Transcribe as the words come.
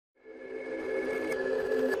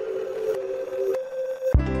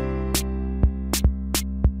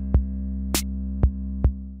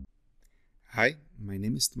my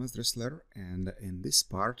name is Thomas Dressler, and in this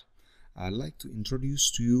part I'd like to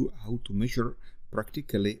introduce to you how to measure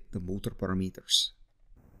practically the motor parameters.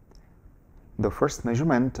 The first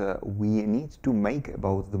measurement we need to make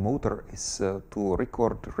about the motor is to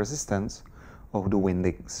record resistance of the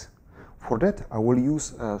windings. For that I will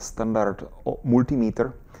use a standard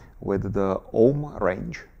multimeter with the ohm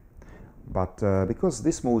range, but because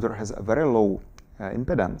this motor has a very low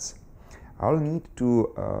impedance, I'll need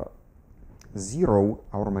to zero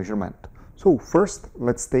our measurement. So first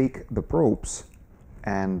let's take the probes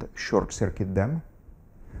and short circuit them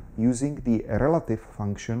using the relative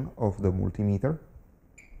function of the multimeter,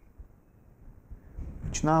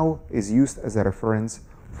 which now is used as a reference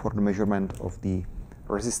for the measurement of the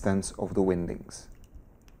resistance of the windings.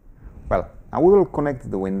 Well, now we will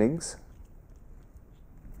connect the windings,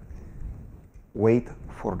 wait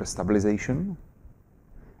for the stabilization,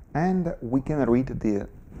 and we can read the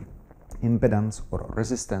impedance or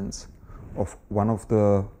resistance of one of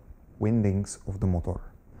the windings of the motor.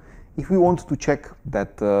 If we want to check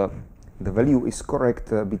that the value is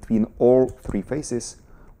correct between all three phases,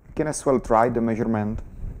 we can as well try the measurement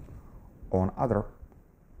on other,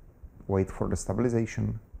 wait for the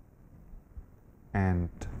stabilization, and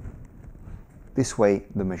this way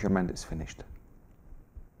the measurement is finished.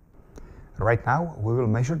 Right now we will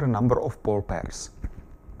measure the number of pole pairs.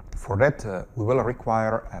 For that we will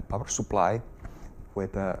require a power supply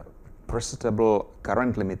with a presettable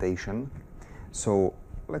current limitation. So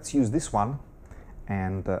let's use this one,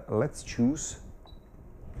 and let's choose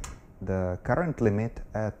the current limit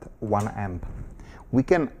at 1 amp. We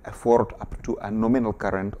can afford up to a nominal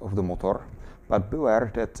current of the motor, but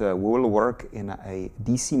beware that we will work in a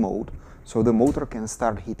DC mode, so the motor can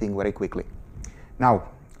start heating very quickly. Now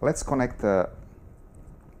let's connect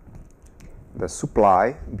the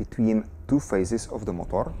supply between two phases of the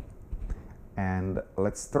motor, and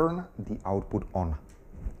let's turn the output on.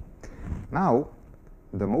 Now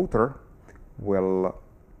the motor will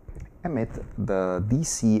emit the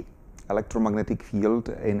DC electromagnetic field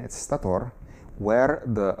in its stator, where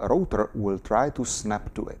the rotor will try to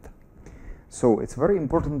snap to it. So it's very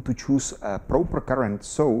important to choose a proper current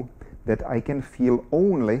so that I can feel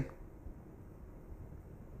only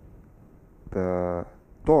the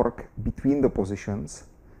torque between the positions,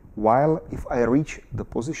 while if I reach the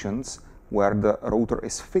positions where the rotor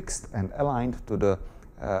is fixed and aligned to the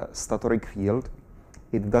statoric field,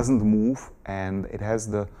 it doesn't move and it has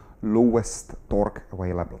the lowest torque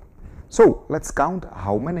available. So let's count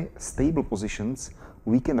how many stable positions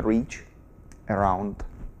we can reach around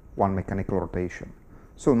one mechanical rotation.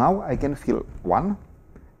 So now I can feel one,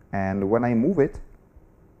 and when I move it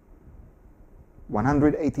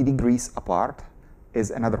 180 degrees apart is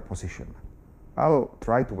another position. I'll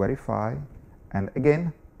try to verify, and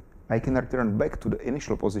again I can return back to the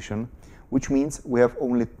initial position, which means we have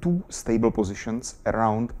only two stable positions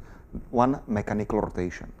around one mechanical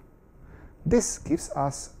rotation. This gives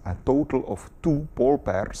us a total of 2 pole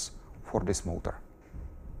pairs for this motor.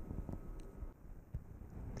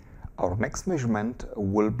 Our next measurement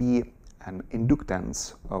will be an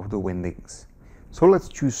inductance of the windings. So let's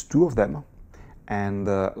choose 2 of them, and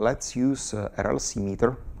let's use a RLC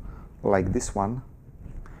meter like this one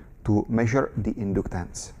to measure the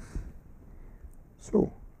inductance.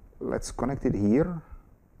 So let's connect it here,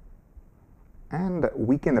 and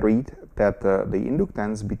we can read that the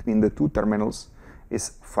inductance between the 2 terminals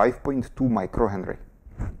is 5.2 microhenry.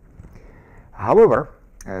 However,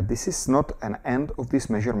 this is not an end of this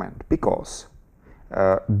measurement, because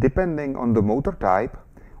depending on the motor type,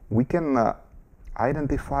 we can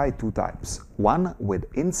identify 2 types. One with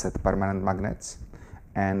inset permanent magnets,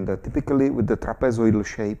 and typically with the trapezoidal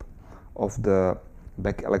shape of the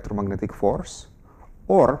back electromagnetic force,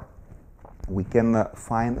 or we can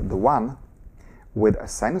find the one with a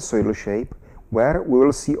sinusoidal shape, where we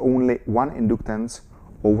will see only one inductance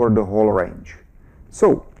over the whole range.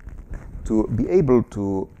 So to be able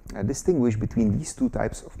to distinguish between these 2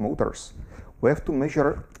 types of motors, we have to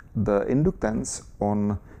measure the inductance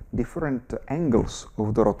on different angles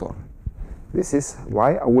of the rotor. This is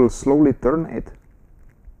why I will slowly turn it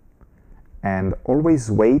and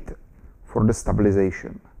always wait for the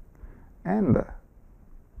stabilization. And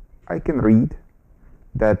I can read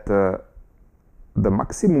that the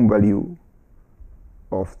maximum value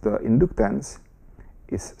of the inductance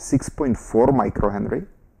is 6.4 microhenry,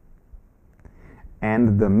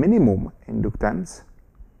 and the minimum inductance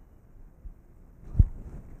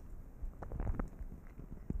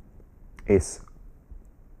is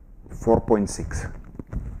 4.6.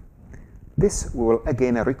 This we will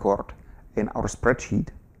again record in our spreadsheet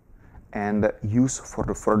and use for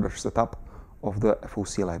the further setup of the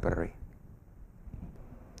FOC library.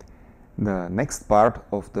 The next part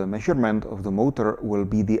of the measurement of the motor will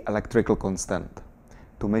be the electrical constant.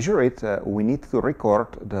 To measure it, we need to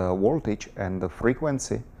record the voltage and the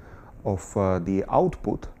frequency of the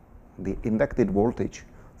output, the inducted voltage,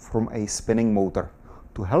 from a spinning motor.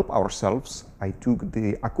 To help ourselves, I took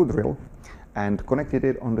the accu drill and connected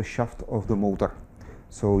it on the shaft of the motor.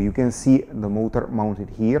 So you can see the motor mounted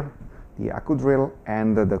here, the accu drill,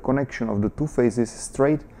 and the connection of the two phases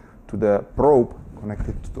straight to the probe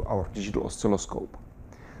connected to our digital oscilloscope.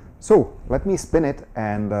 So let me spin it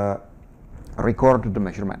and record the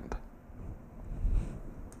measurement.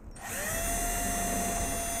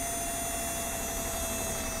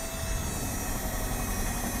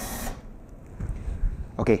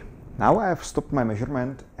 Okay, now I have stopped my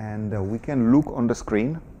measurement and we can look on the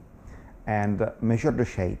screen and measure the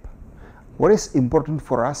shape. What is important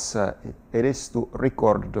for us, it is to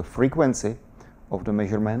record the frequency of the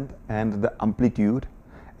measurement and the amplitude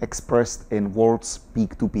expressed in volts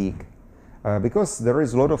peak to peak. Because there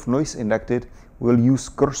is a lot of noise inducted, we'll use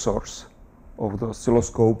cursors of the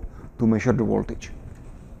oscilloscope to measure the voltage.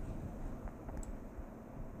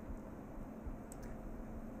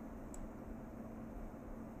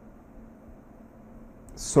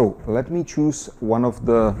 So let me choose one of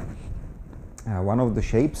the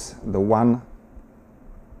shapes, the one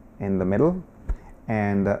in the middle,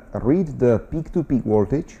 and read the peak-to-peak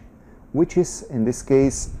voltage, which is in this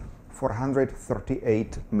case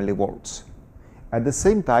 438 millivolts. At the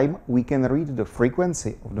same time, we can read the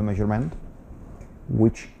frequency of the measurement,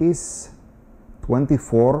 which is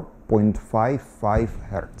 24.55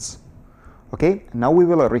 Hertz. Okay, now we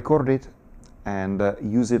will record it and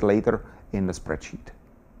use it later in the spreadsheet.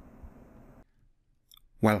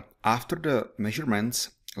 Well, after the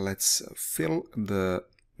measurements, let's fill the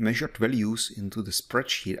measured values into the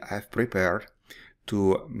spreadsheet I have prepared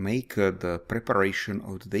to make the preparation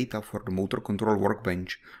of the data for the motor control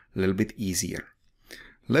workbench a little bit easier.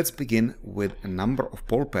 Let's begin with a number of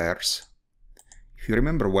pole pairs. If you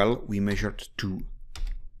remember well, we measured 2.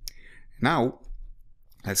 Now,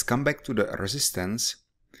 let's come back to the resistance,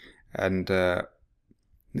 and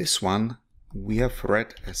this one we have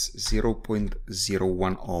read as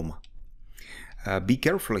 0.01 ohm. Be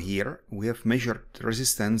careful here, we have measured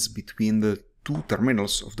resistance between the two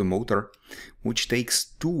terminals of the motor, which takes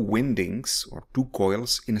 2 windings or 2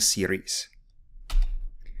 coils in a series.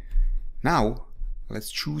 Now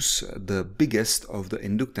let's choose the biggest of the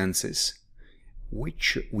inductances,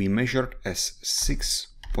 which we measured as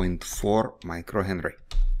 6.4 microhenry.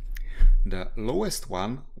 The lowest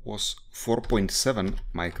one was 4.7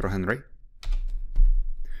 microhenry.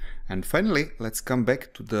 And finally, let's come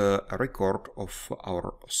back to the record of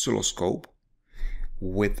our oscilloscope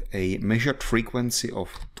with a measured frequency of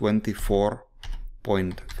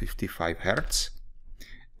 24.55 Hertz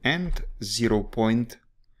and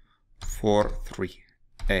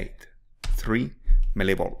 0.4383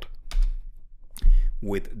 millivolt.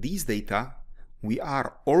 With these data, we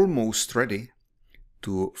are almost ready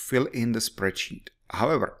to fill in the spreadsheet.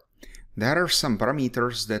 However, there are some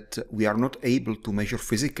parameters that we are not able to measure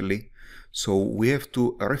physically, so we have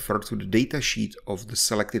to refer to the datasheet of the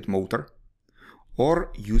selected motor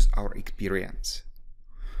or use our experience.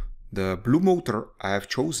 The blue motor I have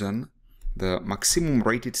chosen, the maximum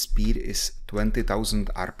rated speed is 20,000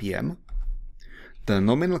 RPM. The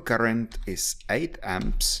nominal current is 8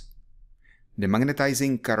 amps. The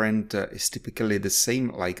magnetizing current is typically the same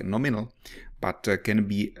like nominal, but can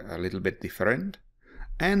be a little bit different.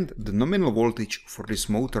 And the nominal voltage for this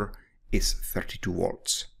motor is 32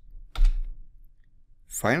 volts.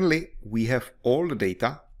 Finally, we have all the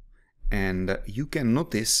data, and you can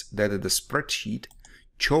notice that the spreadsheet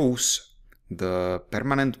chose the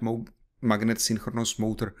permanent magnet synchronous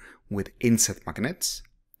motor with inset magnets.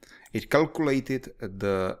 It calculated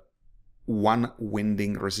the one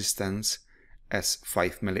winding resistance as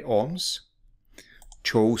 5 milliohms,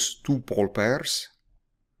 chose 2 pole pairs.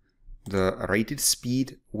 The rated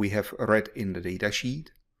speed we have read in the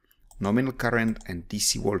datasheet, nominal current and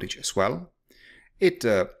DC voltage as well. It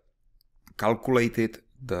calculated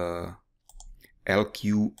the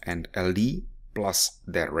LQ and LD plus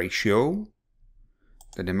their ratio,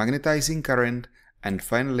 the demagnetizing current, and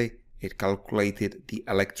finally it calculated the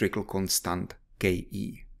electrical constant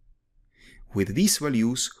KE. With these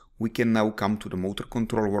values, we can now come to the motor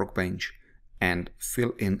control workbench and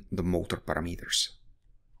fill in the motor parameters.